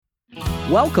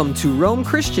Welcome to Rome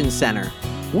Christian Center.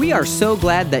 We are so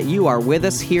glad that you are with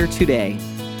us here today.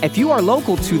 If you are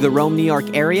local to the Rome, New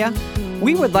York area,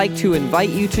 we would like to invite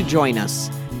you to join us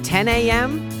 10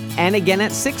 a.m. and again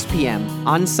at 6 p.m.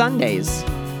 on Sundays.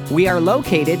 We are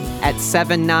located at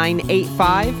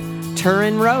 7985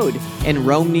 Turin Road in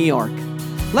Rome, New York.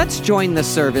 Let's join the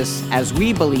service as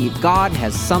we believe God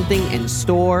has something in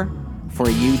store for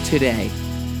you today.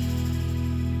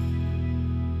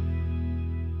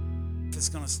 Is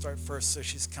going to start first, so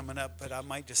she's coming up, but I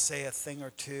might just say a thing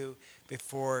or two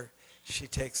before she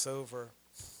takes over.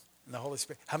 And the Holy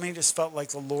Spirit. How many just felt like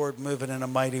the Lord moving in a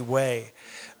mighty way?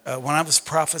 When I was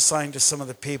prophesying to some of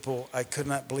the people, I could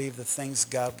not believe the things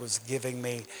God was giving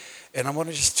me. And I want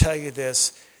to just tell you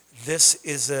this. This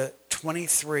is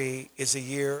 23 is a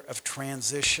year of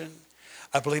transition.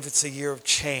 I believe it's a year of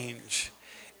change.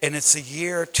 And it's a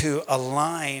year to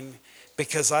align,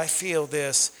 because I feel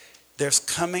this. There's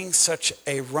coming such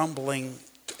a rumbling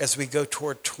as we go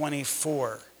toward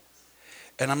 24.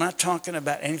 And I'm not talking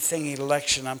about anything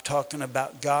election. I'm talking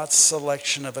about God's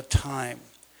selection of a time.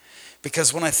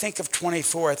 Because when I think of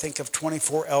 24, I think of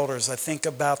 24 elders. I think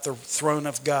about the throne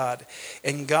of God.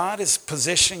 And God is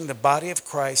positioning the body of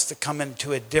Christ to come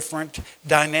into a different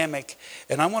dynamic.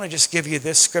 And I want to just give you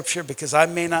this scripture, because I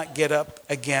may not get up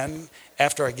again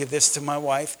after I give this to my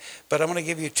wife. But I want to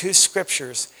give you two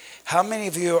scriptures. How many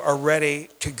of you are ready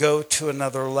to go to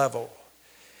another level?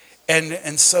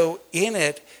 And so in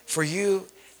it, for you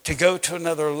to go to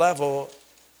another level,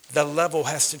 the level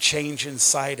has to change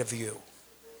inside of you.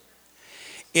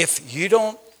 If you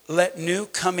don't let new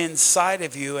come inside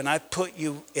of you, and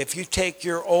if you take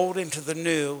your old into the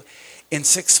new, in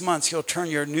 6 months, you'll turn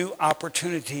your new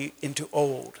opportunity into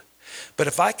old. But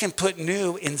if I can put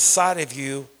new inside of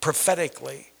you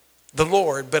prophetically, the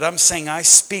Lord, but I'm saying I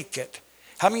speak it.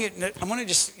 How many? I want to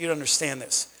just you to understand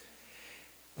this.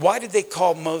 Why did they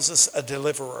call Moses a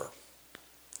deliverer?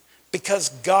 Because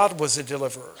God was a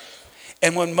deliverer.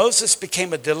 And when Moses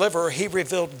became a deliverer, he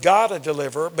revealed God a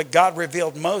deliverer, but God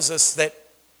revealed Moses that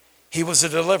he was a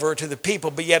deliverer to the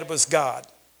people, but yet it was God.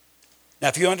 Now,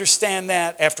 if you understand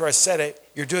that after I said it,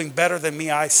 you're doing better than me.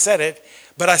 I said it,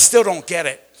 but I still don't get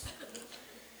it.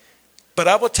 But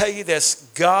I will tell you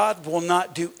this, God will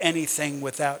not do anything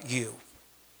without you.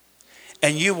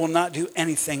 And you will not do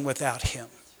anything without him.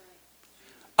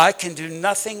 I can do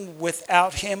nothing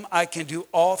without him. I can do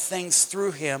all things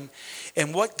through him.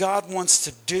 And what God wants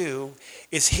to do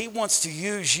is he wants to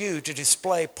use you to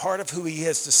display part of who he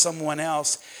is to someone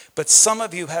else. But some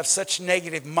of you have such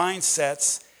negative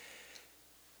mindsets,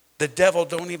 the devil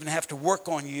don't even have to work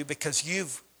on you, because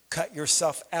you've cut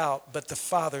yourself out, but the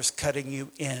Father's cutting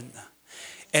you in.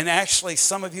 And actually,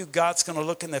 some of you, God's going to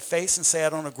look in the face and say, I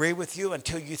don't agree with you,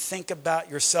 until you think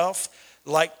about yourself.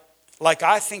 Like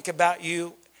I think about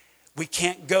you, we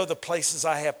can't go the places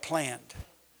I have planned.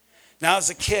 Now, as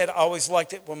a kid, I always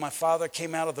liked it when my father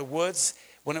came out of the woods.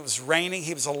 When it was raining,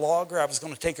 he was a logger. I was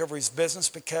going to take over his business,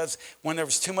 because when there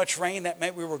was too much rain, that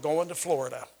meant we were going to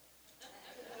Florida.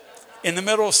 In the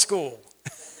middle of school.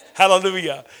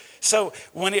 Hallelujah. So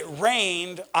when it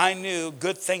rained, I knew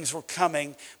good things were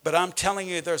coming. But I'm telling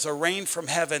you, there's a rain from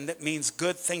heaven that means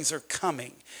good things are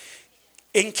coming.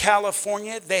 In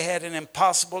California, they had an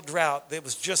impossible drought that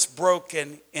was just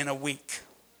broken in a week.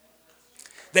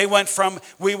 They went from,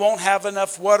 we won't have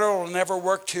enough water, it'll never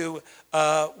work, to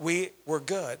we're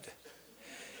good.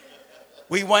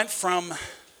 We went from,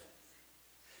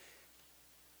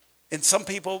 and some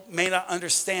people may not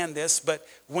understand this, but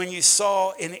when you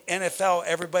saw in the NFL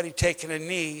everybody taking a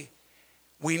knee,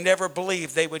 we never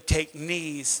believed they would take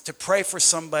knees to pray for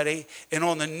somebody. And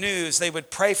on the news, they would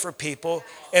pray for people.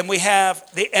 And we have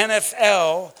the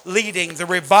NFL leading the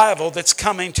revival that's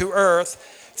coming to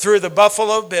earth through the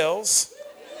Buffalo Bills.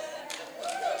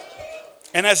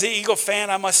 And as an Eagle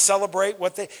fan, I must celebrate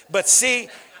but see,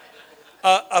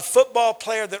 a football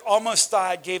player that almost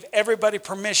died gave everybody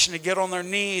permission to get on their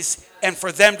knees and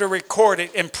for them to record it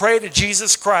and pray to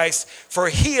Jesus Christ for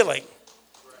healing.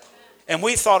 And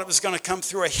we thought it was going to come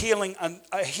through a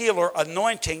healer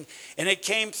anointing, and it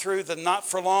came through the Not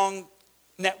For Long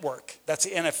network. That's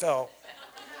the NFL.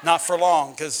 Not for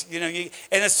long, because and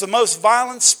it's the most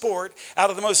violent sport. Out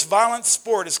of the most violent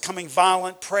sport is coming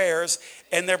violent prayers,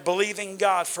 and they're believing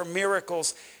God for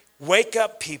miracles. Wake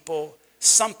up, people.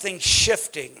 Something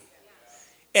shifting.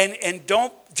 And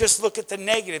don't just look at the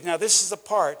negative. Now, this is the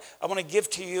part I want to give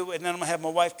to you, and then I'm going to have my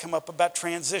wife come up about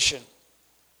transition.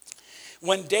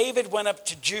 When David went up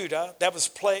to Judah, that was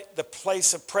the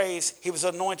place of praise. He was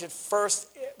anointed first.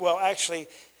 Well, actually,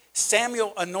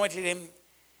 Samuel anointed him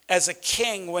as a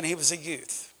king when he was a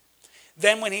youth.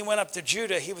 Then when he went up to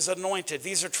Judah, he was anointed.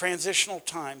 These are transitional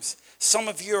times. Some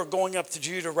of you are going up to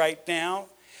Judah right now,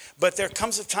 but there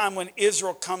comes a time when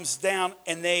Israel comes down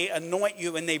and they anoint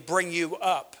you and they bring you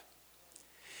up.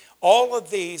 All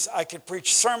of these I could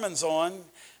preach sermons on,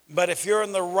 but if you're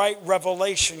in the right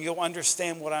revelation, you'll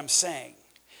understand what I'm saying.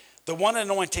 The one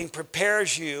anointing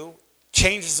prepares you,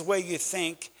 changes the way you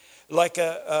think, like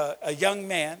a young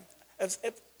man.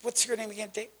 What's your name again,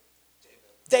 Dave?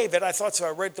 David, I thought so. I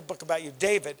read the book about you,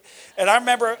 David. And I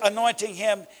remember anointing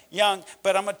him young,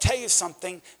 but I'm going to tell you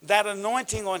something. That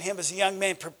anointing on him as a young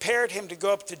man prepared him to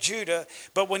go up to Judah.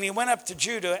 But when he went up to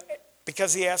Judah,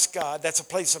 because he asked God, that's a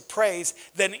place of praise,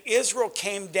 then Israel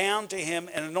came down to him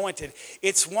and anointed.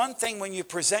 It's one thing when you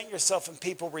present yourself and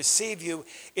people receive you.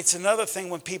 It's another thing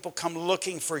when people come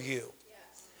looking for you.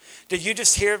 Yes. Did you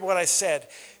just hear what I said?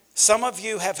 Some of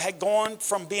you have had gone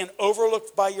from being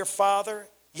overlooked by your father,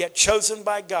 yet chosen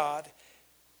by God.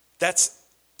 That's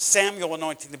Samuel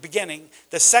anointing, the beginning.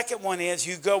 The second one is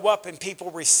you go up and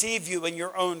people receive you in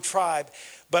your own tribe.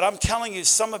 But I'm telling you,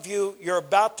 some of you, you're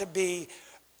about to be,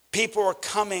 people are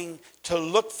coming to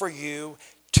look for you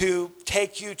to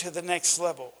take you to the next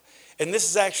level. And this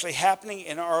is actually happening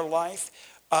in our life.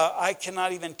 I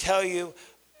cannot even tell you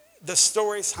the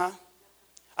stories,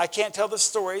 I can't tell the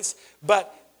stories,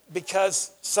 but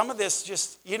because some of this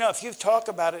just, if you talk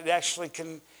about it, it actually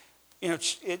can,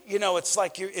 it's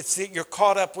like you're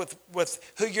caught up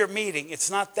with who you're meeting. It's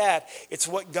not that. It's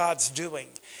what God's doing.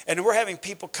 And we're having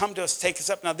people come to us, take us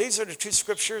up. Now, these are the two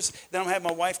scriptures. Then I'm going to have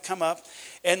my wife come up.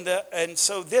 And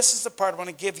so this is the part I want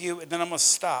to give you, and then I'm going to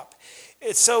stop.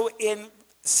 So in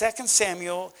 2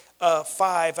 Samuel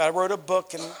 5, I wrote a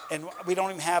book, and we don't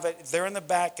even have it. They're in the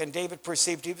back, and David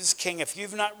perceived he was king. If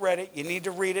you've not read it, you need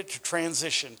to read it to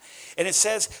transition. And it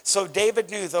says, so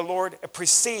David knew the Lord,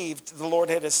 perceived the Lord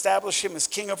had established him as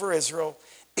king over Israel,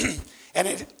 and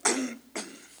it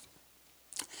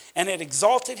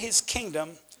exalted his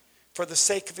kingdom for the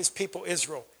sake of his people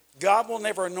Israel. God will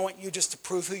never anoint you just to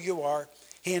prove who you are.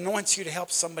 He anoints you to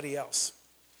help somebody else.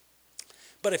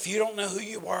 But if you don't know who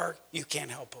you are, you can't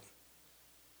help them.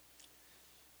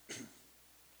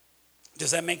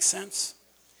 Does that make sense?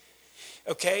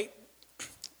 Okay,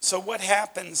 so what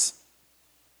happens,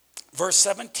 verse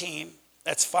 17,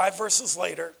 that's 5 verses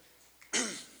later.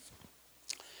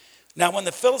 Now when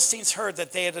the Philistines heard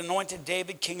that they had anointed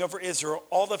David king over Israel,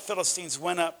 all the Philistines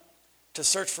went up to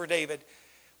search for David.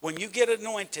 When you get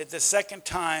anointed the second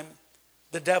time,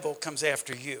 the devil comes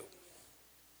after you.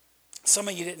 Some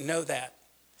of you didn't know that.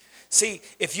 See,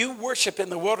 if you worship in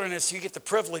the wilderness, you get the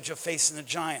privilege of facing the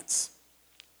giants.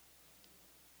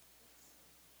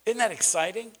 Isn't that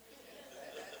exciting?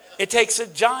 It takes a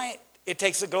giant, it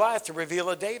takes a Goliath to reveal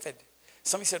a David.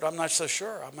 Somebody said, I'm not so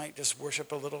sure. I might just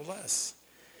worship a little less.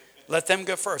 Let them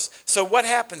go first. So what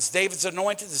happens? David's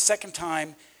anointed the second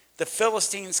time. The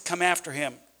Philistines come after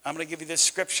him. I'm going to give you this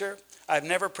scripture. I've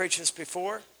never preached this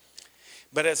before,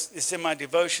 but it's in my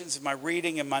devotions, in my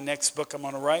reading, in my next book I'm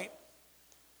going to write.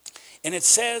 And it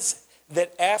says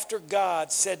that after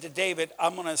God said to David,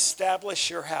 I'm going to establish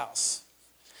your house.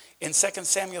 In 2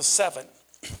 Samuel 7,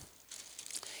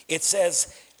 it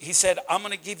says, he said, I'm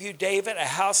going to give you, David, a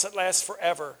house that lasts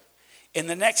forever. In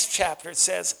the next chapter, it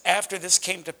says, after this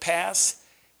came to pass,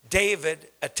 David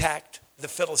attacked the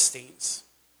Philistines.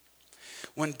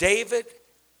 When David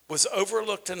was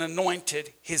overlooked and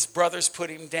anointed, his brothers put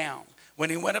him down.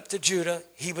 When he went up to Judah,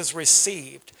 he was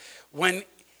received. When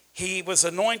he was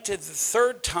anointed the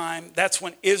third time, that's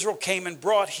when Israel came and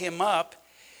brought him up,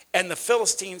 and the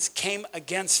Philistines came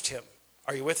against him.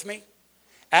 Are you with me?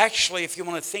 Actually, if you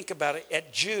want to think about it,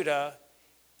 at Judah,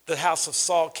 the house of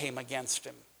Saul came against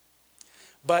him.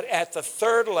 But at the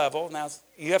third level, now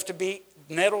you have to be,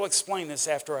 Ned will explain this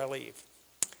after I leave.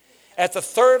 At the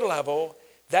third level,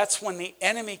 that's when the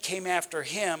enemy came after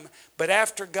him. But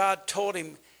after God told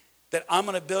him that I'm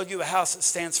going to build you a house that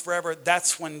stands forever,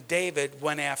 that's when David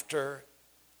went after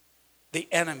the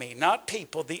enemy. Not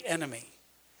people, the enemy.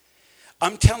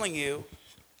 I'm telling you,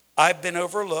 I've been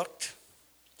overlooked.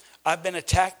 I've been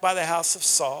attacked by the house of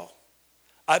Saul.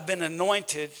 I've been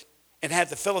anointed and had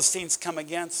the Philistines come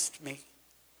against me.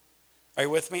 Are you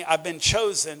with me? I've been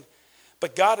chosen,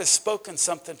 but God has spoken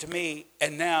something to me,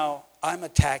 and now I'm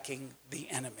attacking the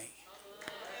enemy.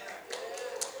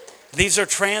 These are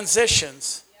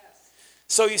transitions.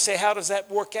 So you say, how does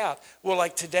that work out? Well,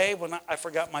 like today, when I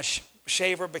forgot my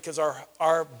shaver because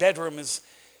our bedroom is,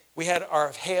 we had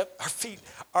our feet,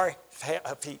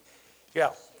 yeah.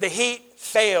 The heat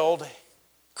failed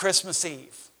Christmas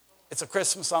Eve. It's a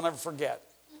Christmas I'll never forget.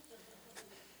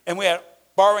 And we had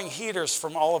borrowing heaters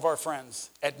from all of our friends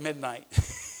at midnight.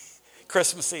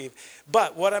 Christmas Eve.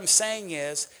 But what I'm saying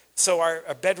is, so our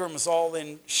bedroom is all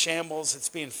in shambles. It's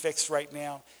being fixed right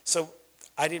now. So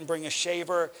I didn't bring a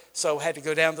shaver, so I had to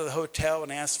go down to the hotel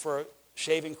and ask for a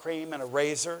shaving cream and a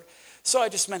razor. So I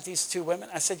just met these two women.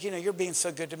 I said, you're being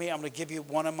so good to me. I'm going to give you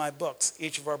one of my books,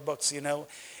 each of our books,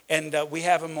 And we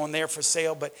have them on there for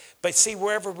sale. But see,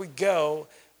 wherever we go,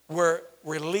 we're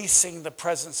releasing the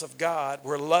presence of God.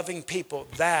 We're loving people.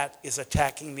 That is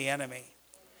attacking the enemy.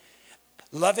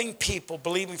 Loving people,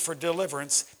 believing for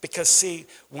deliverance. Because see,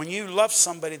 when you love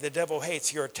somebody the devil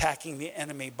hates, you're attacking the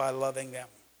enemy by loving them.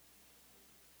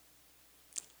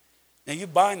 Now you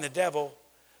bind the devil,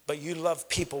 but you love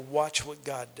people. Watch what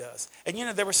God does. And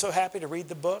they were so happy to read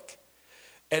the book.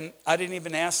 And I didn't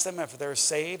even ask them if they're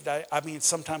saved. I mean,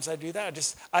 sometimes I do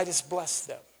that. I just bless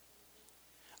them.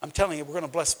 I'm telling you, we're going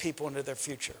to bless people into their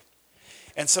future.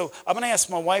 And so I'm going to ask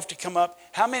my wife to come up.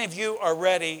 How many of you are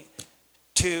ready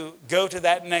to go to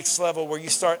that next level where you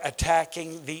start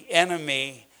attacking the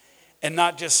enemy and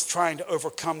not just trying to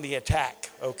overcome the attack?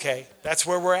 Okay, that's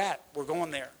where we're at. We're going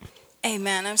there.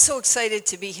 Amen. I'm so excited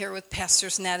to be here with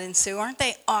Pastors Ned and Sue. Aren't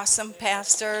they awesome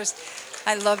pastors?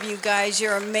 I love you guys.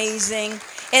 You're amazing.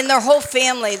 And their whole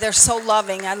family, they're so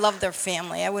loving. I love their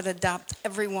family. I would adopt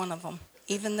every one of them,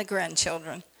 even the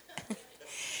grandchildren.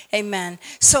 Amen.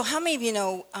 So how many of you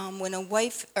know when a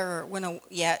wife,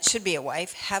 it should be a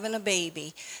wife, having a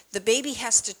baby, the baby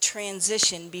has to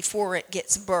transition before it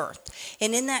gets birthed.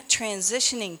 And in that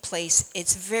transitioning place,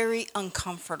 it's very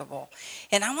uncomfortable.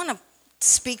 And I want to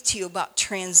speak to you about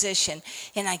transition,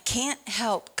 and I can't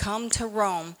help come to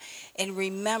Rome and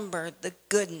remember the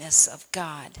goodness of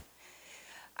God.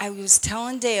 I was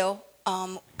telling Dale,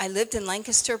 I lived in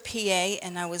Lancaster, PA,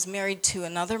 and I was married to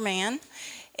another man,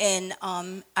 and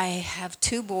I have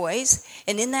 2 boys,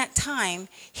 and in that time,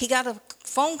 he got a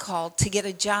phone call to get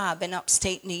a job in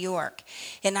upstate New York.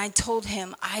 And I told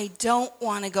him, I don't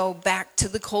want to go back to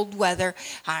the cold weather.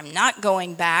 I'm not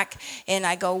going back. And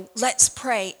I go, let's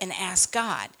pray and ask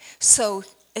God. So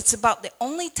it's about the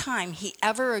only time he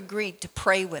ever agreed to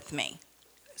pray with me.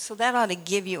 So that ought to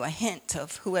give you a hint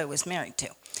of who I was married to.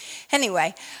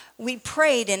 Anyway, we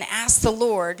prayed and asked the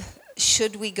Lord,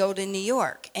 should we go to New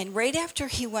York? And right after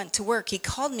he went to work, he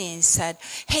called me and he said,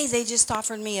 hey, they just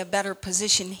offered me a better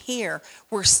position here.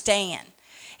 We're staying.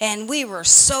 And we were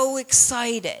so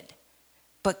excited.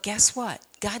 But guess what?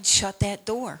 God shut that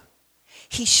door.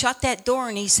 He shut that door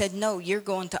and he said, no, you're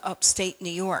going to upstate New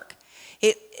York.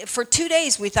 For 2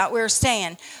 days we thought we were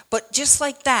staying, but just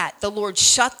like that, the Lord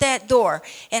shut that door.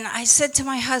 And I said to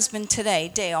my husband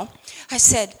today, Dale, I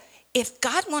said, if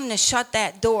God wanted to shut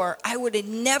that door, I would have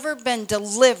never been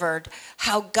delivered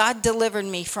how God delivered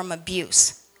me from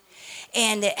abuse.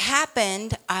 And it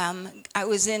happened, I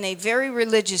was in a very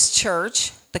religious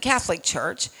church, the Catholic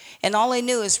Church, and all I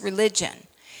knew is religion.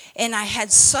 And I had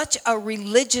such a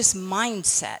religious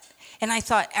mindset, and I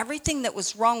thought everything that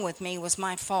was wrong with me was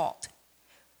my fault.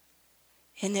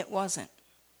 And it wasn't.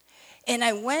 And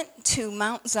I went to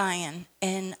Mount Zion,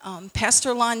 and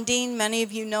Pastor Lon Dean, many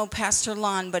of you know Pastor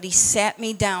Lon, but he sat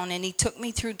me down and he took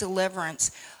me through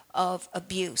deliverance of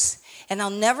abuse. And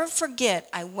I'll never forget,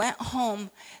 I went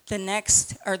home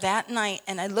that night,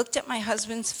 and I looked at my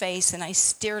husband's face and I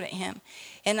stared at him.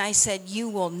 And I said, you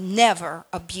will never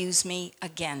abuse me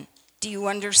again. Do you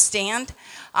understand?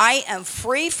 I am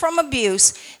free from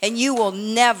abuse, and you will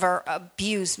never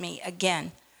abuse me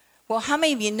again. Well, how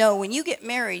many of you know when you get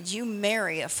married, you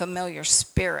marry a familiar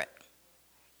spirit?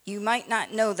 You might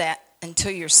not know that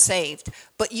until you're saved,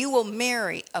 but you will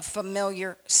marry a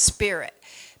familiar spirit.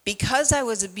 Because I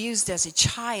was abused as a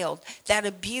child, that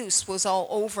abuse was all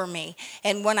over me.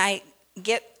 And when I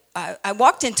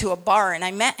walked into a bar and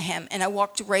I met him, and I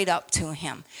walked right up to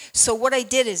him. So what I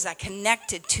did is I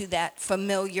connected to that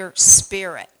familiar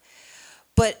spirit.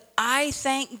 But I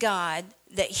thank God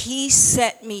that he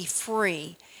set me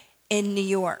free in New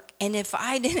York. And if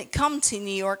I didn't come to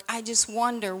New York, I just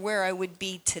wonder where I would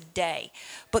be today.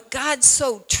 But God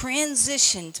so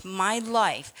transitioned my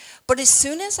life. But as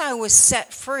soon as I was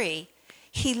set free,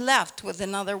 he left with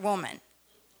another woman.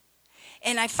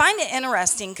 And I find it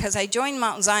interesting because I joined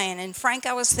Mount Zion, and Frank,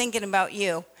 I was thinking about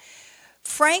you.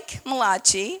 Frank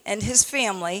Malachi and his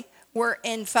family were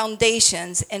in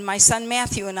Foundations, and my son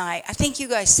Matthew and I think you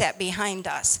guys sat behind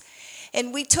us.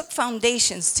 And we took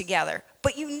Foundations together.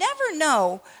 But you never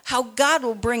know how God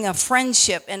will bring a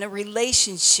friendship and a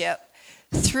relationship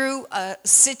through a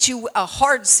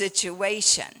hard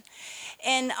situation.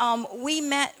 And we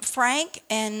met Frank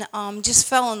and just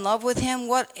fell in love with him.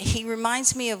 He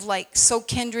reminds me of like so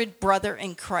kindred brother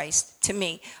in Christ to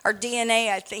me. Our DNA,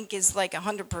 I think, is like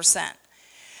 100%.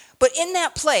 But in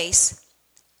that place,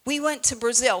 we went to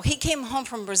Brazil. He came home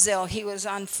from Brazil. He was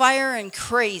on fire and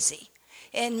crazy,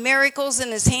 and miracles in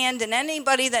his hand. And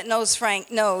anybody that knows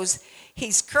Frank knows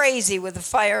he's crazy with the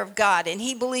fire of God, and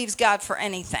he believes God for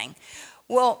anything.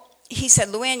 Well, he said,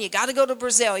 Luann, you got to go to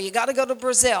Brazil. You got to go to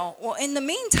Brazil. Well, in the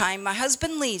meantime, my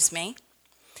husband leaves me.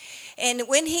 And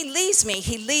when he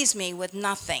leaves me with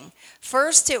nothing.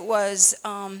 First it was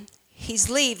he's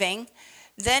leaving.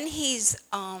 Then he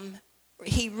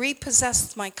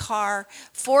repossessed my car,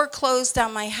 foreclosed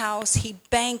on my house. He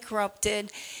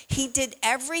bankrupted. He did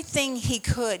everything he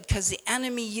could because the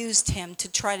enemy used him to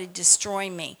try to destroy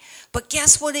me. But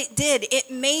guess what it did?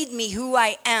 It made me who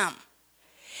I am.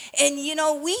 And you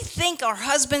know, we think our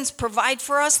husbands provide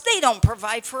for us. They don't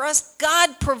provide for us.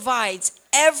 God provides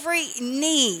every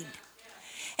need.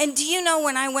 And do you know,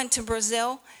 when I went to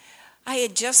Brazil, I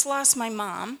had just lost my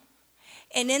mom.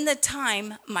 And in the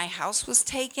time, my house was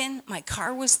taken, my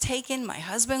car was taken, my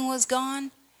husband was gone,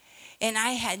 and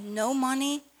I had no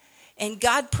money. And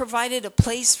God provided a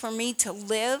place for me to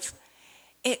live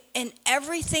and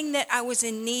everything that I was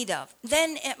in need of.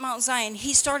 Then at Mount Zion,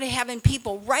 he started having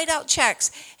people write out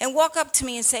checks and walk up to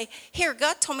me and say, here,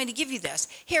 God told me to give you this.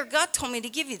 Here, God told me to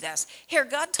give you this. Here,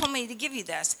 God told me to give you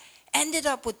this. Ended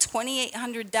up with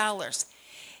 $2,800.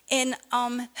 And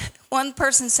one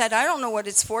person said, I don't know what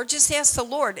it's for. Just ask the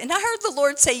Lord. And I heard the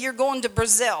Lord say, you're going to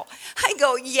Brazil. I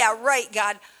go, yeah, right,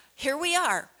 God. Here we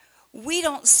are. We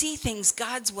don't see things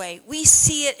God's way. We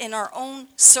see it in our own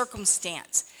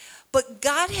circumstance. But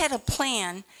God had a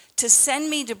plan to send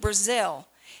me to Brazil.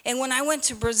 And when I went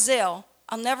to Brazil,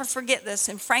 I'll never forget this.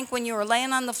 And Frank, when you were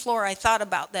laying on the floor, I thought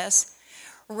about this.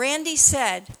 Randy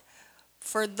said,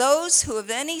 for those who have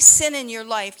any sin in your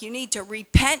life, you need to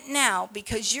repent now,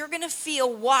 because you're going to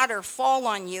feel water fall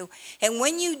on you. And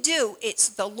when you do, it's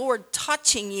the Lord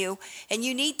touching you, and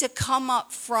you need to come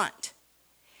up front.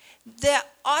 The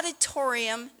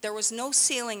auditorium, there was no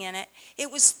ceiling in it. It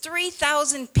was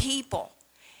 3,000 people.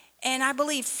 And I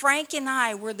believe Frank and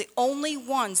I were the only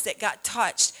ones that got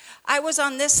touched. I was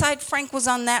on this side, Frank was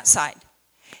on that side.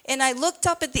 And I looked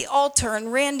up at the altar,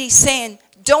 and Randy's saying,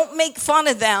 don't make fun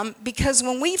of them, because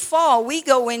when we fall, we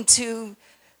go into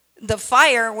the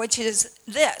fire, which is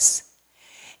this.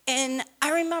 And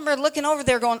I remember looking over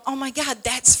there going, oh my God,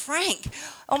 that's Frank.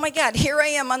 Oh my God, here I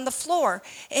am on the floor.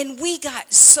 And we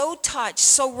got so touched,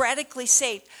 so radically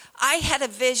saved. I had a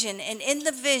vision, and in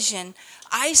the vision,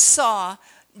 I saw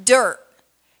dirt.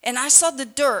 And I saw the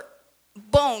dirt,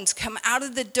 bones come out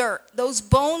of the dirt. Those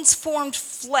bones formed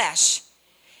flesh,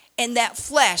 and that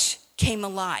flesh came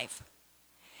alive.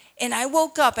 And I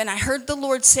woke up and I heard the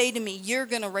Lord say to me, you're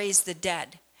going to raise the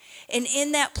dead. And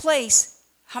in that place,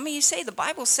 how many of you say the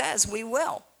Bible says we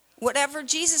will? Whatever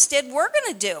Jesus did, we're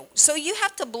going to do. So you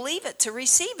have to believe it to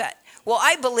receive it. Well,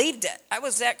 I believed it. I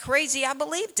was that crazy, I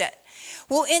believed it.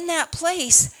 Well, in that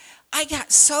place, I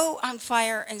got so on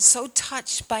fire and so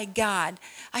touched by God.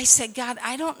 I said, God,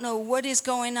 I don't know what is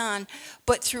going on,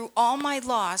 but through all my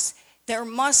loss, there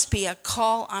must be a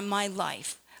call on my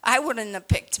life. I wouldn't have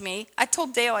picked me. I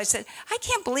told Dale, I said, I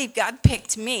can't believe God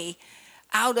picked me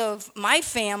out of my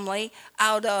family,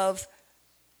 out of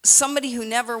somebody who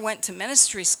never went to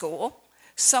ministry school,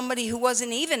 somebody who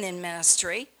wasn't even in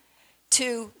ministry,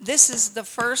 to this is the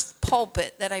first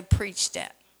pulpit that I preached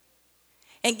at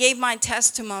and gave my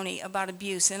testimony about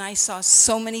abuse. And I saw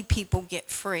so many people get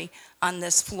free on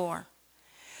this floor.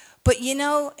 But you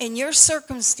know, in your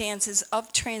circumstances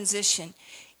of transition,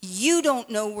 you don't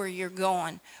know where you're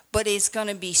going, but it's going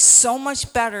to be so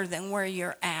much better than where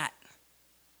you're at.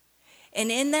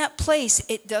 And in that place,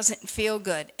 it doesn't feel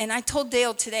good. And I told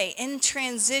Dale today, in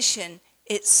transition,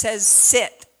 it says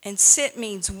sit. And sit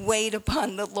means wait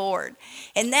upon the Lord.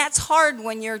 And that's hard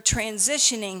when you're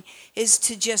transitioning, is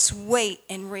to just wait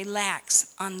and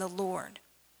relax on the Lord.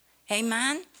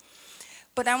 Amen?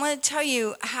 But I want to tell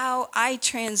you how I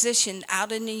transitioned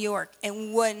out of New York.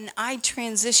 And when I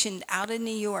transitioned out of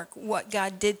New York, what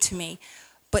God did to me.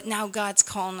 But now God's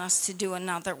calling us to do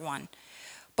another one.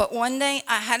 But one day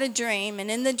I had a dream, and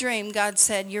in the dream God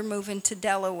said, you're moving to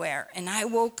Delaware. And I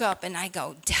woke up and I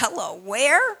go,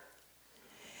 Delaware?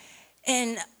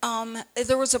 And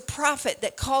there was a prophet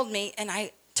that called me, and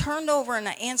I turned over and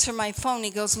I answered my phone. He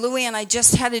goes, Luann, I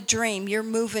just had a dream. You're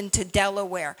moving to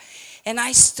Delaware. And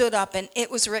I stood up, and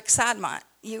it was Rick Sodmont.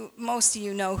 Most of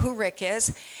you know who Rick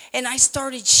is. And I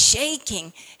started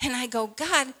shaking, and I go,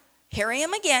 God, here I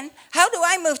am again. How do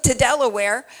I move to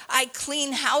Delaware? I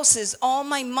clean houses. All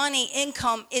my money,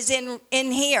 income is in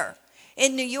here,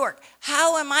 in New York.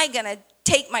 How am I going to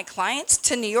take my clients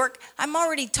to New York? I'm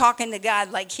already talking to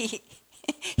God like he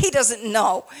He doesn't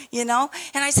know, you know.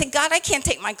 And I said, God, I can't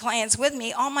take my clients with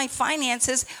me. All my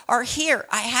finances are here.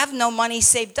 I have no money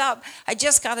saved up. I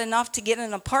just got enough to get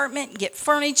an apartment, get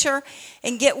furniture,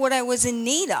 and get what I was in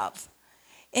need of.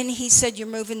 And he said, you're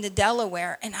moving to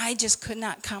Delaware. And I just could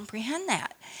not comprehend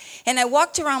that. And I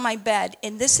walked around my bed,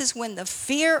 and this is when the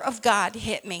fear of God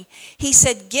hit me. He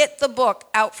said, get the book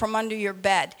out from under your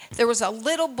bed. There was a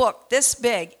little book this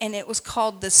big, and it was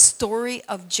called The Story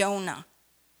of Jonah.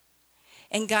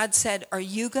 And God said, are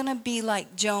you going to be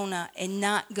like Jonah and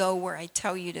not go where I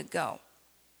tell you to go?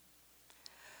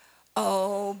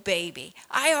 Oh, baby.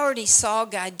 I already saw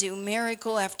God do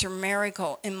miracle after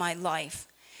miracle in my life.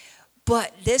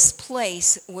 But this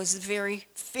place was very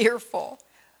fearful.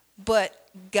 But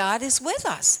God is with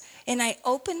us. And I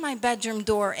opened my bedroom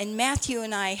door, and Matthew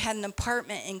and I had an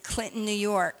apartment in Clinton, New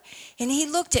York. And he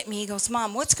looked at me. He goes,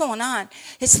 Mom, what's going on?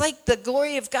 It's like the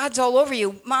glory of God's all over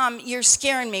you. Mom, you're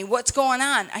scaring me. What's going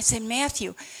on? I said,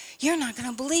 Matthew, you're not going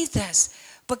to believe this.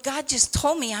 But God just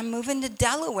told me I'm moving to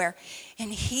Delaware.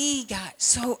 And he got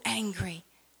so angry.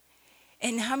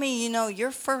 And how many of you know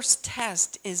your first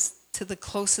test is to the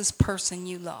closest person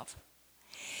you love?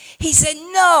 He said,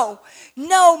 no,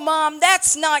 Mom,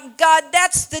 that's not God.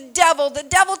 That's the devil. The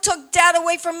devil took Dad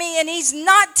away from me, and he's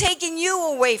not taking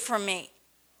you away from me.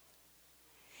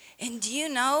 And do you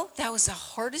know, that was the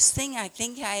hardest thing I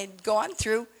think I had gone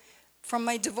through from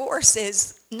my divorce,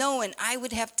 is knowing I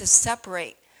would have to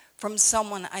separate from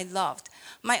someone I loved.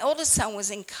 My oldest son was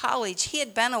in college. He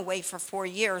had been away for 4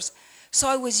 years, so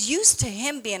I was used to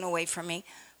him being away from me.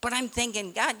 But I'm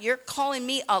thinking, God, you're calling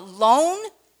me alone?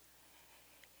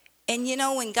 And you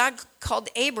know, when God called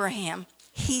Abraham,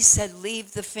 he said,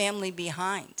 leave the family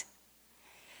behind.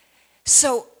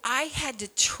 So I had to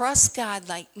trust God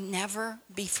like never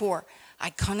before. I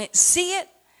couldn't see it.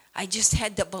 I just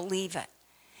had to believe it.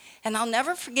 And I'll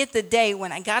never forget the day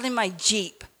when I got in my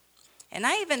Jeep. And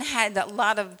I even had a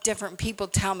lot of different people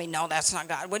tell me, no, that's not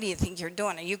God. What do you think you're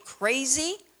doing? Are you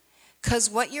crazy? Because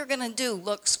what you're going to do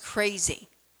looks crazy.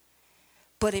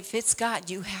 But if it's God,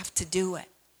 you have to do it.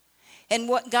 And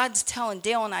what God's telling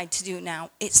Dale and I to do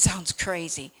now, it sounds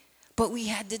crazy, but we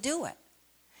had to do it.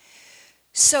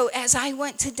 So as I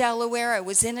went to Delaware, I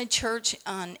was in a church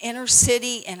on inner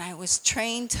city, and I was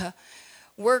trained to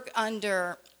work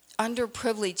under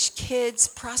underprivileged kids.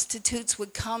 Prostitutes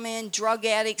would come in, drug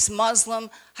addicts, Muslim.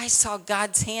 I saw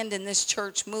God's hand in this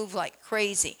church move like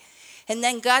crazy. And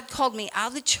then God called me out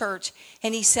of the church,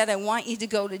 and he said, I want you to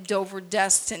go to Dover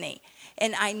Destiny.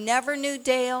 And I never knew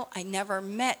Dale. I never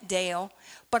met Dale.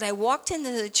 But I walked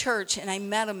into the church, and I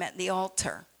met him at the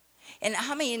altar. And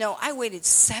how many of you know, I waited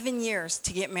 7 years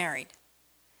to get married.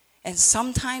 And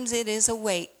sometimes it is a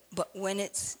wait, but when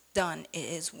it's done, it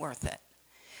is worth it.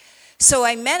 So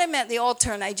I met him at the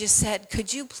altar, and I just said,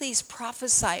 could you please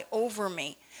prophesy over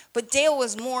me? But Dale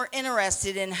was more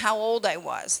interested in how old I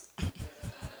was.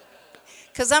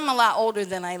 Because I'm a lot older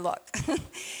than I look.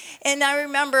 And I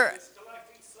remember...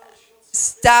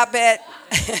 Stop it.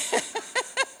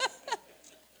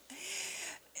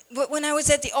 But when I was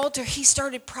at the altar, he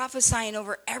started prophesying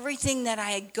over everything that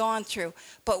I had gone through.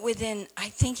 But within, I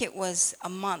think it was a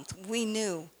month, we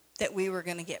knew that we were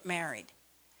going to get married.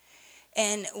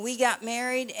 And we got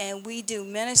married, and we do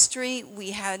ministry.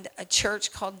 We had a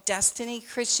church called Destiny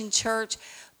Christian Church.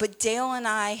 But Dale and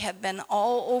I have been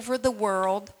all over the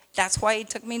world. That's why he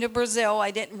took me to Brazil.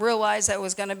 I didn't realize I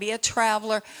was going to be a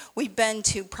traveler. We've been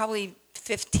to probably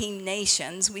 15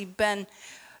 nations. We've been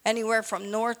anywhere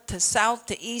from north to south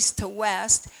to east to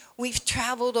west. We've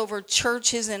traveled over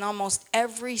churches in almost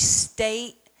every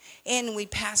state, and we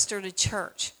pastored a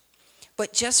church.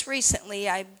 But just recently,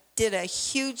 I did a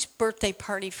huge birthday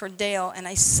party for Dale, and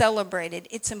I celebrated.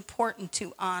 It's important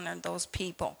to honor those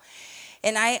people.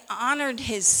 And I honored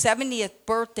his 70th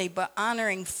birthday, but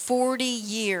honoring 40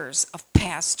 years of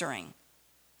pastoring.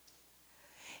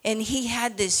 And he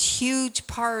had this huge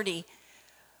party.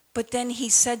 But then he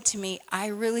said to me, I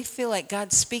really feel like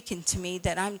God's speaking to me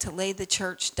that I'm to lay the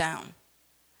church down.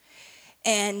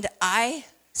 And I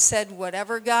said,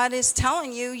 whatever God is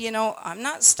telling you, you know, I'm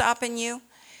not stopping you.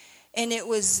 And it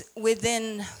was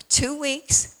within 2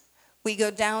 weeks, we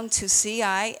go down to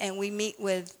CI and we meet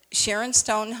with Sharon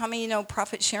Stone. How many of you know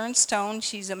Prophet Sharon Stone?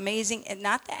 She's amazing, and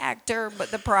not the actor, but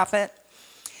the prophet.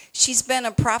 She's been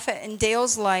a prophet in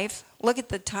Dale's life. Look at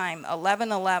the time,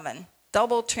 11:11,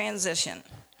 double transition.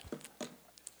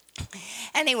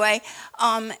 Anyway,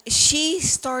 she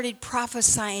started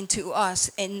prophesying to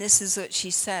us, and this is what she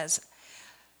says.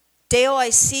 Dale,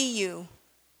 I see you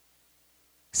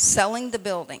selling the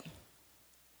building,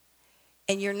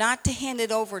 and you're not to hand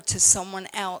it over to someone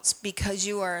else because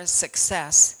you are a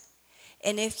success.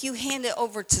 And if you hand it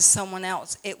over to someone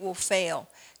else, it will fail.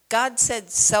 God said,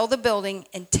 sell the building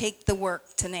and take the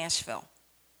work to Nashville.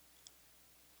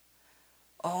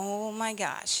 Oh my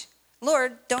gosh.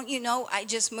 Lord, don't you know I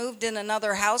just moved in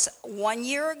another house 1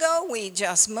 year ago? We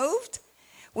just moved.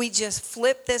 We just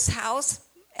flipped this house.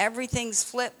 Everything's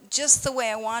flipped just the way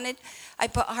I wanted. I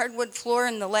put hardwood floor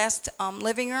in the last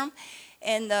living room.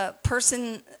 And the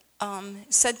person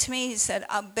said to me, he said,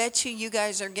 I'll bet you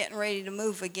guys are getting ready to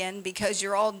move again because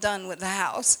you're all done with the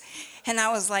house. And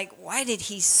I was like, why did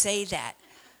he say that?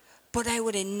 But I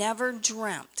would have never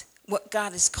dreamt what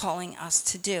God is calling us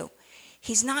to do.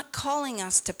 He's not calling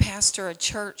us to pastor a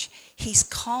church. He's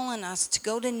calling us to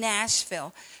go to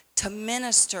Nashville to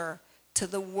minister to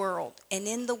the world. And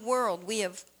in the world, we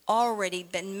have already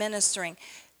been ministering.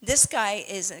 This guy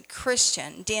is a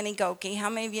Christian, Danny Gokey. How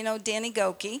many of you know Danny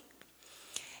Gokey?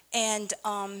 And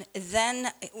then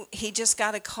he just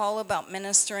got a call about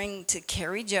ministering to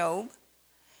Carrie Job.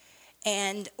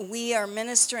 And we are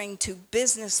ministering to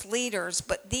business leaders,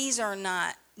 but these are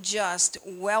not just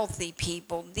wealthy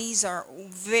people. These are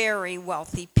very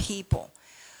wealthy people.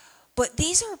 But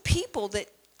these are people that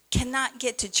cannot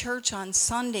get to church on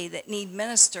Sunday that need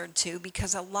ministered to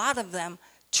because a lot of them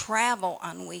travel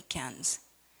on weekends.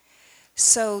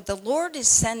 So the Lord is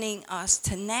sending us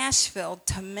to Nashville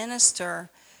to minister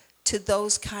to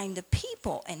those kind of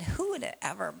people. And who would have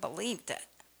ever believed it?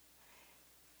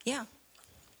 Yeah.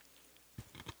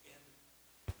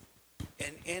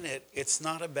 And in it, it's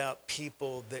not about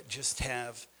people that just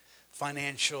have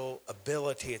financial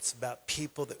ability. It's about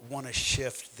people that want to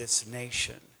shift this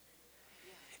nation.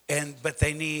 But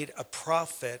they need a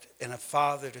prophet and a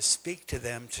father to speak to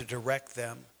them, to direct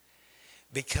them.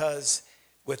 Because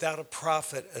without a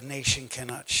prophet, a nation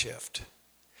cannot shift.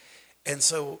 And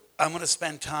so I'm going to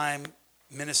spend time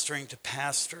ministering to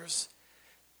pastors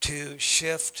to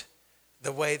shift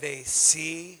the way they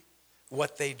see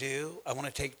what they do. I want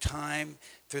to take time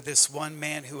through this one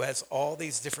man who has all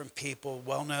these different people,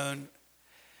 well-known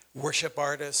worship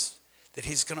artists, that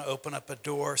he's going to open up a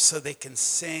door so they can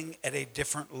sing at a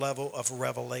different level of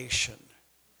revelation.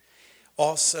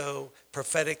 Also,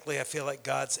 prophetically, I feel like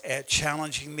God's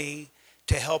challenging me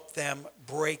to help them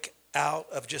break out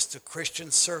of just a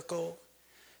Christian circle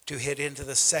to hit into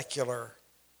the secular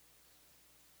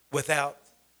without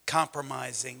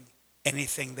compromising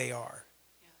anything they are.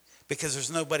 Because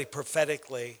there's nobody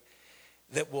prophetically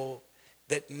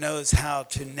that knows how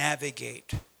to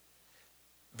navigate.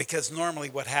 Because normally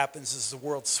what happens is the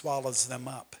world swallows them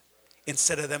up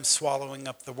instead of them swallowing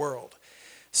up the world.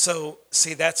 So,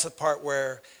 see, that's the part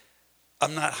where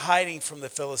I'm not hiding from the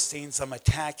Philistines, I'm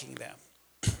attacking them.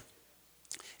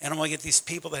 And I'm going to get these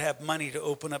people that have money to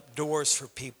open up doors for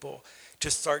people to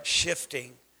start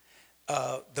shifting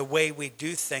the way we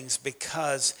do things,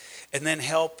 because, and then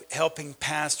helping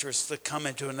pastors to come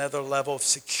into another level of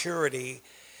security,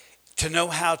 to know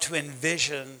how to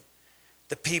envision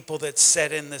the people that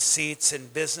sit in the seats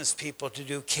and business people to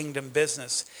do kingdom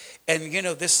business. And you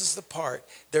know, this is the part,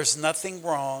 there's nothing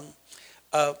wrong.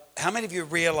 How many of you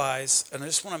realize, and I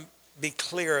just want to be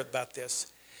clear about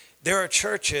this, there are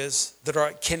churches that are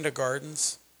at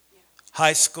kindergartens,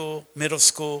 high school, middle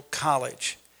school,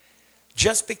 college.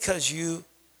 Just because you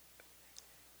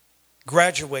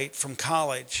graduate from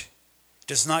college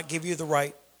does not give you the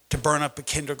right to burn up a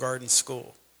kindergarten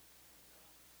school.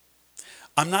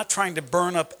 I'm not trying to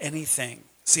burn up anything.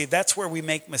 See, that's where we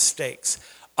make mistakes.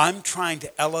 I'm trying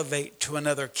to elevate to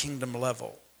another kingdom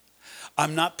level.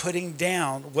 I'm not putting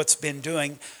down what's been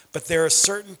doing, but there are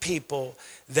certain people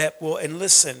that will, and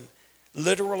listen,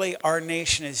 literally, our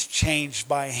nation is changed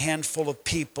by a handful of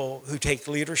people who take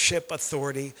leadership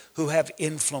authority, who have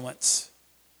influence.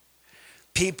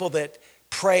 People that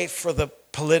pray for the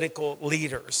political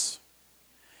leaders.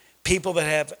 People that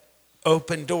have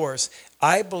open doors.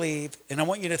 I believe, and I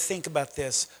want you to think about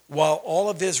this, while all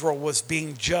of Israel was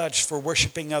being judged for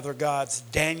worshiping other gods,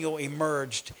 Daniel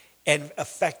emerged and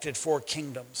affected 4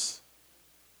 kingdoms.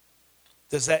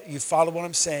 Does that, you follow what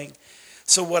I'm saying?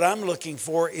 So what I'm looking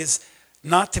for is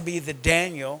not to be the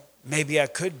Daniel, maybe I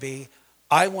could be.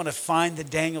 I want to find the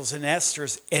Daniels and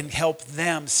Esthers and help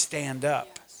them stand up.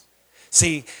 Yes.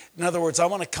 See, in other words, I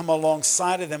want to come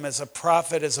alongside of them as a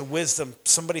prophet, as a wisdom,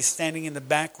 somebody standing in the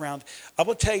background. I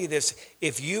will tell you this,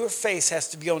 if your face has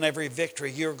to be on every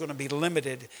victory, you're going to be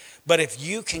limited. But if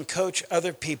you can coach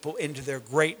other people into their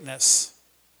greatness,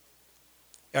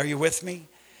 are you with me?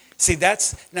 See,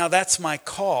 that's my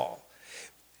call.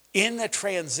 In the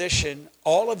transition,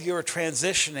 all of you are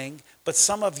transitioning, but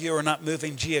some of you are not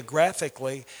moving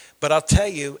geographically. But I'll tell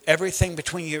you, everything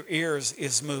between your ears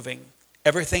is moving.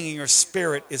 Everything in your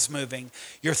spirit is moving.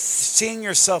 You're seeing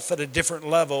yourself at a different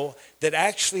level that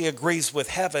actually agrees with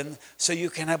heaven, so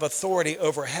you can have authority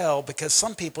over hell, because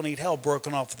some people need hell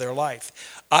broken off of their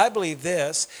life. I believe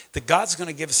this, that God's going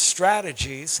to give us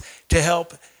strategies to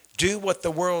help do what the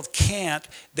world can't,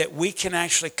 that we can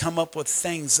actually come up with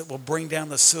things that will bring down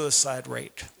the suicide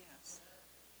rate.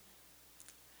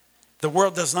 The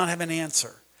world does not have an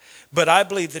answer. But I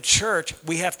believe the church,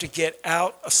 we have to get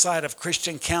outside of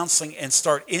Christian counseling and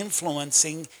start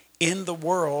influencing in the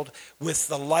world with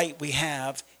the light we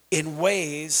have in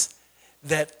ways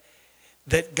that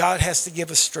God has to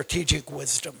give us strategic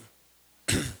wisdom.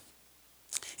 And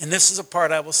this is a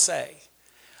part I will say.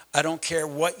 I don't care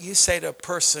what you say to a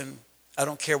person. I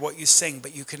don't care what you sing,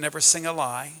 but you can never sing a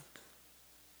lie.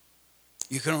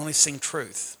 You can only sing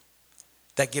truth.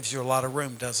 That gives you a lot of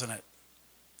room, doesn't it?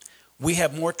 We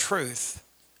have more truth.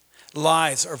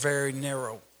 Lies are very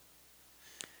narrow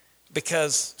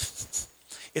because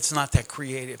it's not that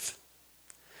creative.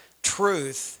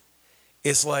 Truth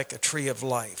is like a tree of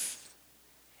life.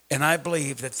 And I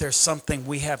believe that there's something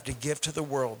we have to give to the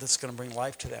world that's going to bring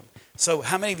life to them. So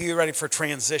how many of you are ready for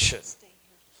transition?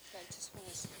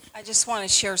 I just want to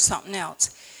share something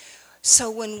else.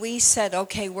 So when we said,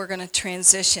 okay, we're going to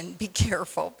transition, be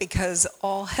careful because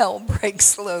all hell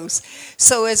breaks loose.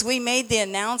 So as we made the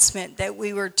announcement that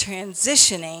we were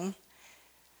transitioning,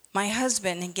 my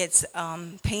husband gets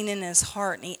pain in his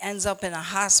heart, and he ends up in a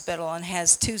hospital and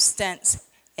has 2 stents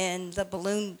and the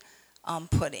balloon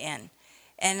put in.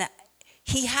 And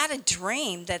he had a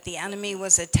dream that the enemy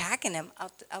was attacking him.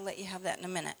 I'll let you have that in a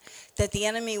minute. That the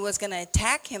enemy was going to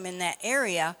attack him in that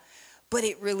area. But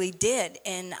it really did.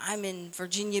 And I'm in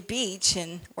Virginia Beach,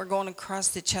 and we're going across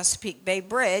the Chesapeake Bay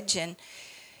Bridge, and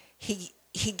he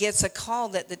gets a call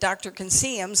that the doctor can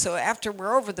see him. So after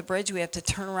we're over the bridge, we have to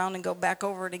turn around and go back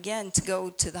over it again to go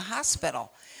to the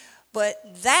hospital. But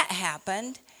that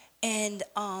happened, and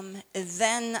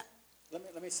then...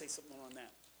 Let me say something on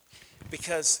that.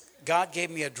 Because God gave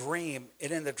me a dream,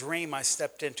 and in the dream I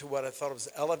stepped into what I thought was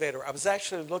the elevator. I was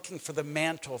actually looking for the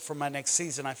mantle for my next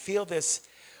season. I feel this...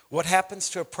 What happens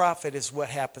to a prophet is what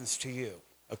happens to you,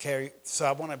 okay? So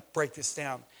I want to break this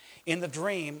down. In the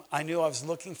dream, I knew I was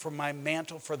looking for my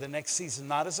mantle for the next season,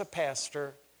 not as a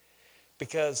pastor,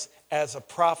 because as a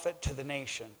prophet to the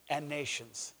nation and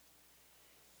nations.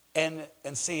 And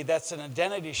see, that's an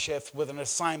identity shift with an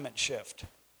assignment shift,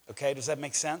 okay? Does that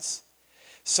make sense?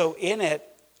 So in it,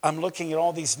 I'm looking at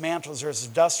all these mantles. There's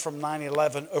dust from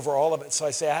 9/11 over all of it. So I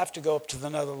say I have to go up to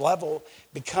another level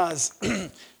because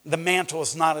the mantle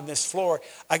is not on this floor.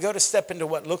 I go to step into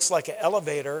what looks like an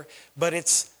elevator, but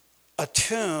it's a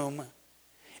tomb.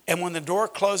 And when the door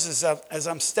closes up, as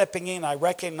I'm stepping in, I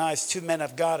recognize 2 men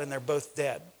of God, and they're both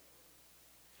dead.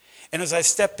 And as I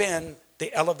step in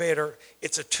the elevator,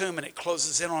 it's a tomb, and it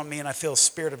closes in on me, and I feel a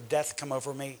spirit of death come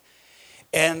over me.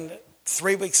 And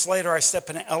 3 weeks later, I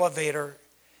step in an elevator,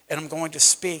 and I'm going to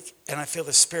speak, and I feel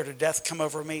the spirit of death come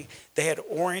over me. They had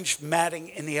orange matting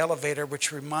in the elevator,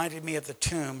 which reminded me of the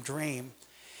tomb dream.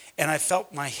 And I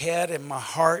felt my head and my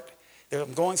heart.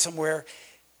 I'm going somewhere.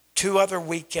 2 other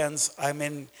weekends, I'm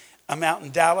out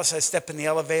in Dallas. I step in the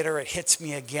elevator. It hits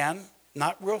me again,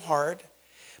 not real hard.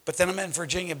 But then I'm in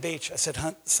Virginia Beach. I said,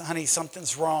 honey,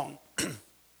 something's wrong.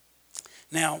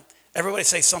 Now, everybody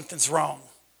say something's wrong.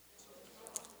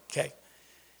 Okay.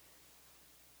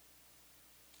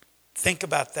 Think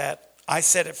about that. I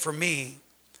said it for me,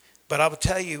 but I will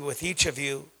tell you with each of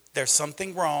you, there's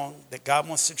something wrong that God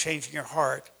wants to change in your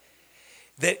heart.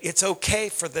 That it's okay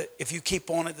if you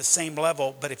keep on at the same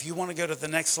level, but if you want to go to the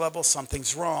next level,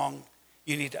 something's wrong.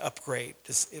 You need to upgrade.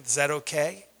 Is that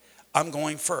okay? I'm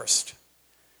going first.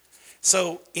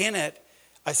 So in it,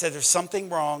 I said there's something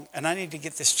wrong, and I need to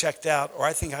get this checked out, or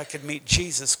I think I could meet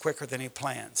Jesus quicker than he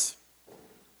plans.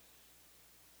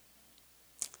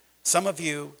 Some of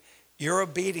you, your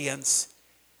obedience,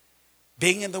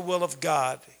 being in the will of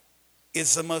God,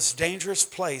 is the most dangerous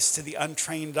place to the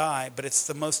untrained eye, but it's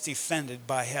the most defended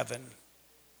by heaven.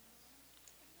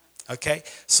 Okay?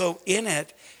 So in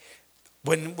it,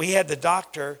 when we had the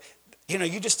doctor,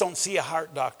 you just don't see a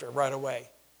heart doctor right away.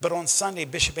 But on Sunday,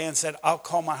 Bishop Ann said, I'll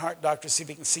call my heart doctor, see if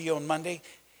he can see you on Monday.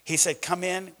 He said, come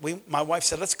in. My wife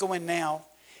said, let's go in now.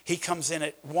 He comes in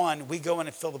at 1. We go in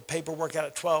and fill the paperwork out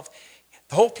at 12.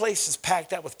 The whole place is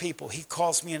packed out with people. He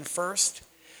calls me in first,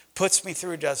 puts me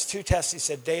through, does 2 tests. He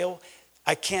said, Dale,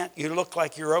 I can't, you look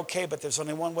like you're okay, but there's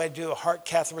only one way to do a heart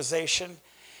catheterization.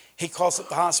 He calls up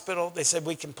the hospital. They said,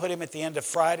 we can put him at the end of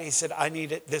Friday. He said, I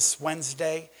need it this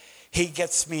Wednesday. He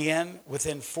gets me in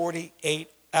within 48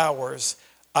 hours.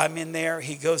 I'm in there.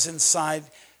 He goes inside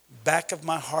back of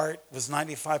my heart was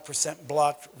 95%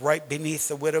 blocked right beneath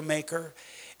the widowmaker.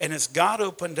 And as God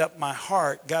opened up my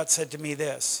heart, God said to me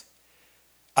this,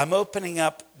 I'm opening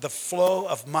up the flow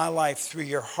of my life through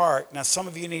your heart. Now, some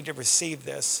of you need to receive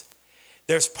this.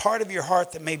 There's part of your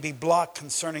heart that may be blocked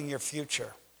concerning your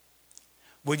future.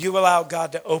 Would you allow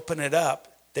God to open it up,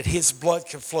 that his blood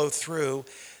could flow through,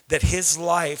 that his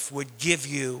life would give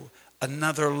you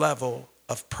another level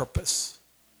of purpose?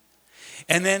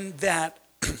 And then that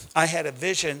I had a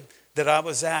vision that I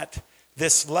was at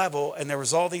this level and there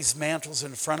was all these mantles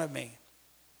in front of me.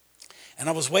 And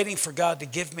I was waiting for God to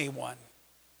give me one.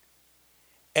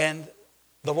 And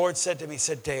the Lord said to me, he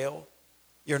said, Dale,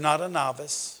 you're not a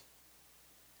novice.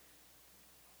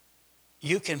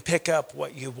 You can pick up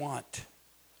what you want.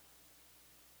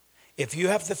 If you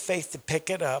have the faith to pick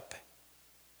it up,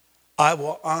 I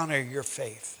will honor your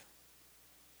faith.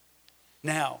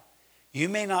 Now, you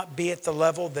may not be at the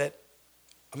level that,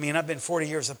 I've been 40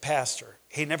 years a pastor.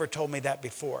 He never told me that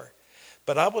before.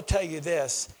 But I will tell you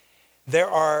this, there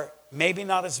are maybe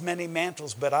not as many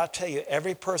mantles, but I'll tell you,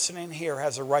 every person in here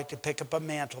has a right to pick up a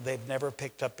mantle they've never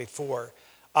picked up before.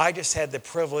 I just had the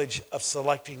privilege of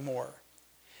selecting more.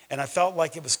 And I felt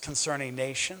like it was concerning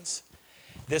nations.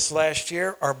 This last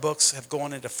year, our books have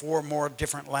gone into 4 more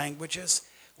different languages.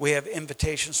 We have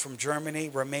invitations from Germany,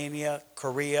 Romania,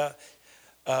 Korea,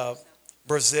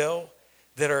 Brazil,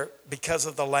 that are because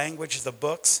of the language of the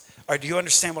books. Or do you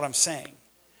understand what I'm saying?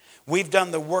 We've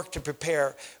done the work to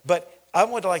prepare. But I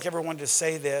would like everyone to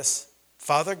say this.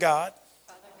 Father God,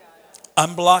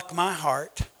 unblock my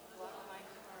heart.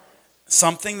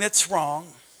 Something that's wrong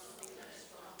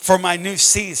for my new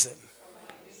season.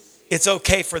 It's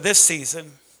okay for this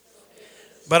season,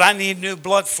 but I need new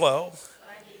blood flow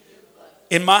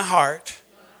in my heart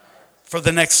for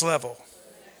the next level.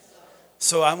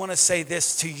 So I want to say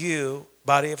this to you,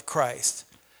 body of Christ.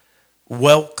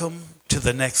 Welcome to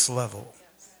the next level.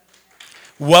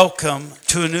 Welcome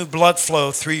to a new blood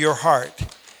flow through your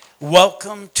heart.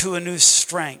 Welcome to a new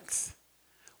strength.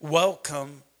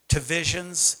 Welcome to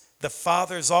visions the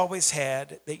Father's always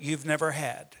had that you've never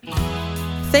had.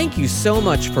 Thank you so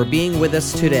much for being with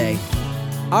us today.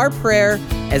 Our prayer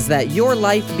is that your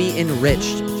life be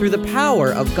enriched through the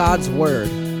power of God's Word,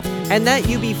 and that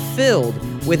you be filled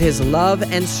with His love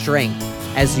and strength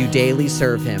as you daily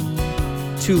serve Him.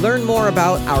 To learn more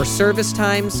about our service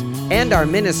times and our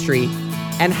ministry,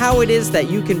 and how it is that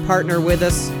you can partner with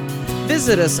us,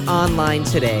 visit us online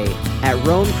today at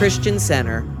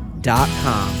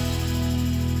RomeChristianCenter.com.